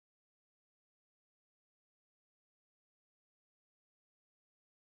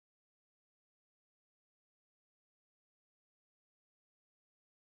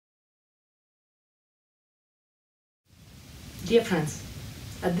Dear friends,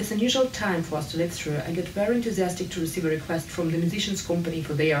 at this unusual time for us to live through, I get very enthusiastic to receive a request from the musicians' company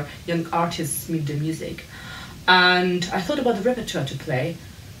for their young artists' midday music. And I thought about the repertoire to play,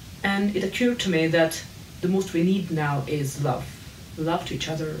 and it occurred to me that the most we need now is love. Love to each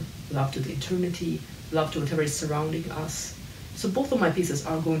other, love to the eternity, love to whatever is surrounding us. So both of my pieces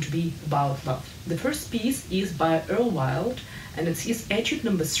are going to be about love. The first piece is by Earl Wild, and it's his Etude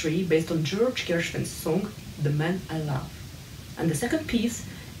No. 3 based on George Gershwin's song, The Man I Love. And the second piece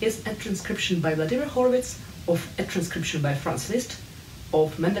is a transcription by Vladimir Horowitz of a transcription by Ferenz Liszt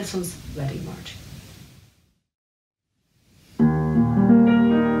of Mendelssohn's Wedding March.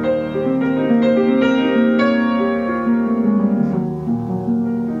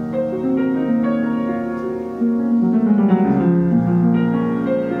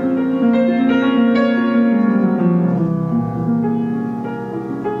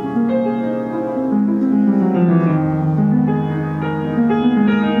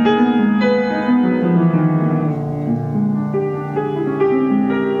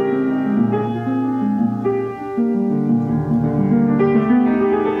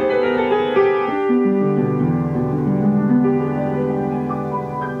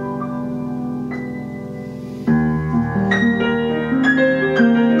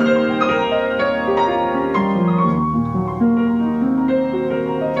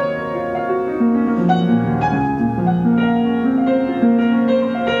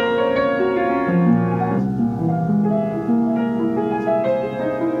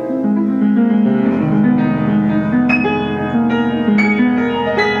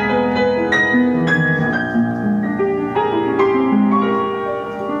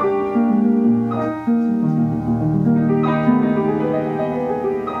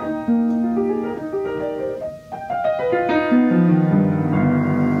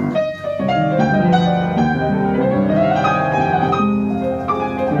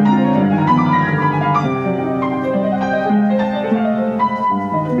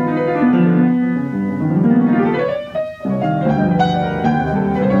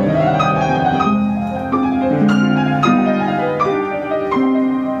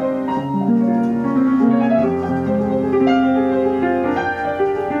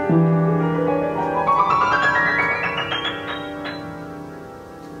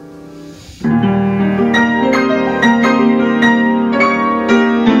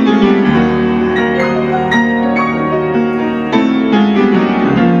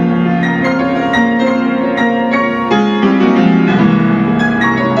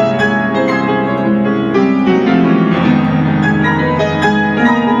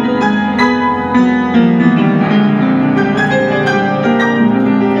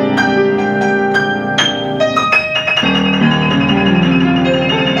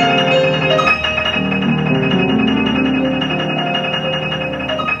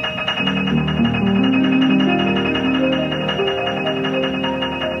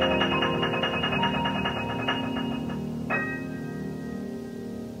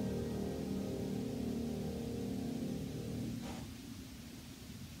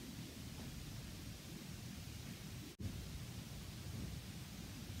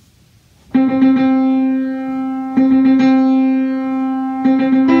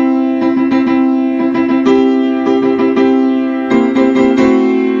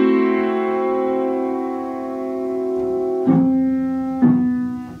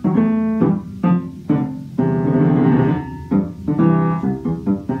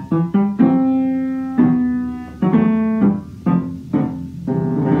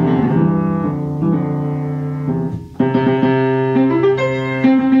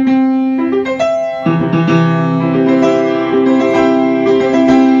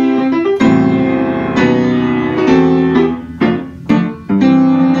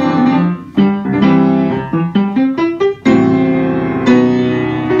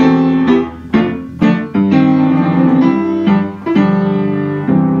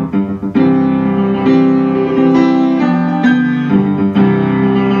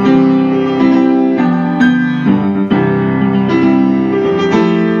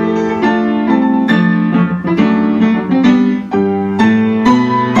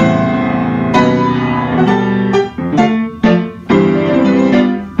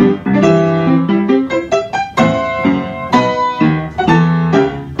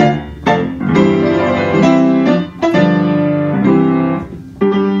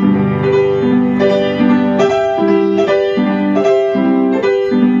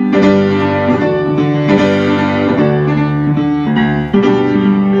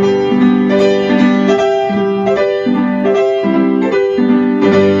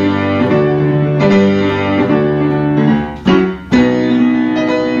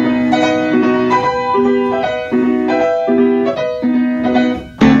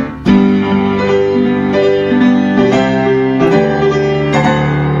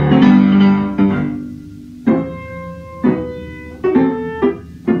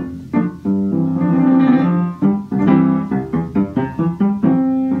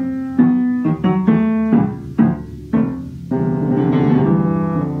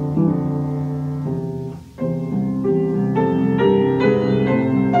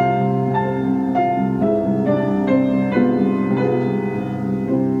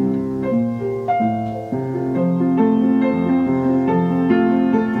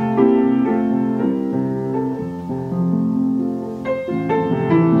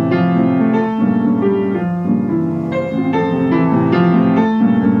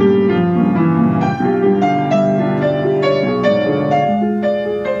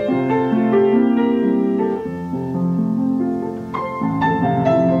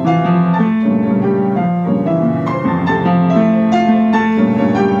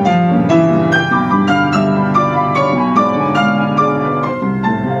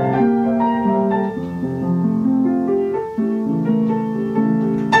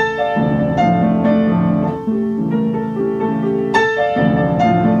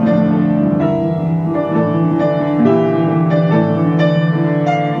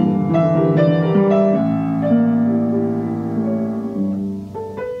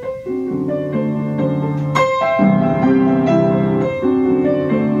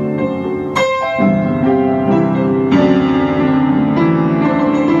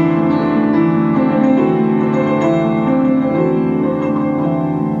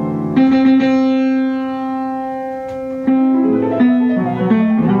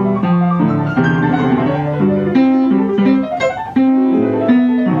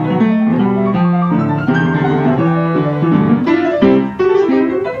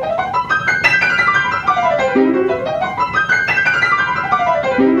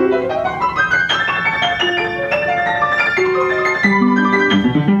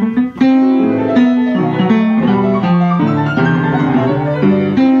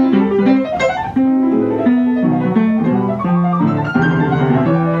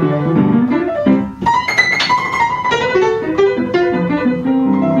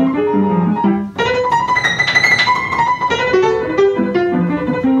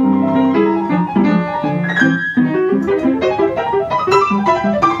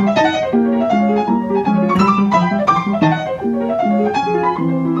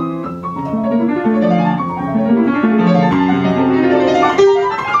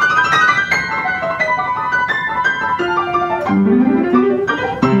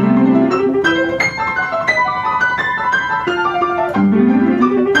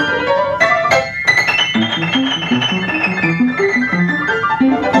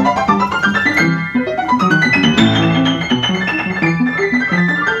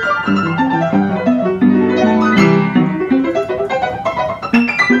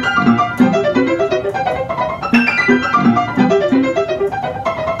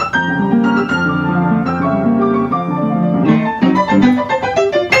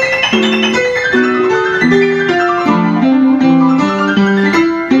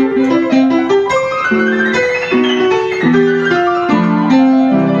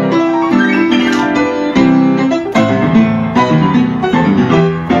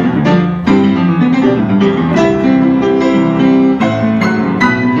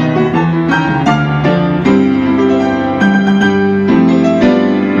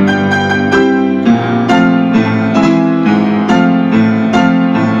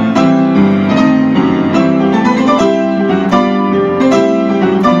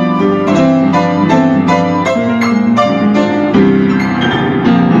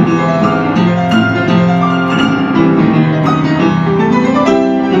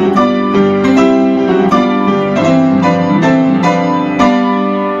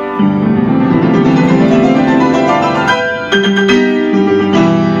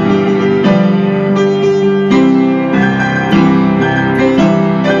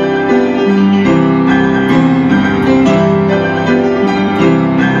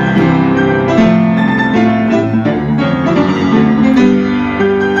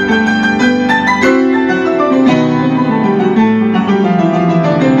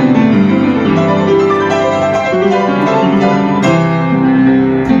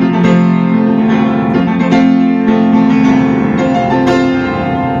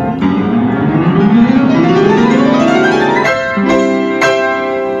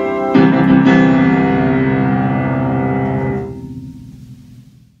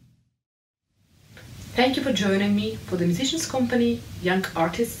 Thank you for joining me for the Musicians Company Young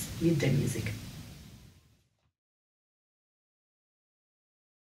Artists Midday Music.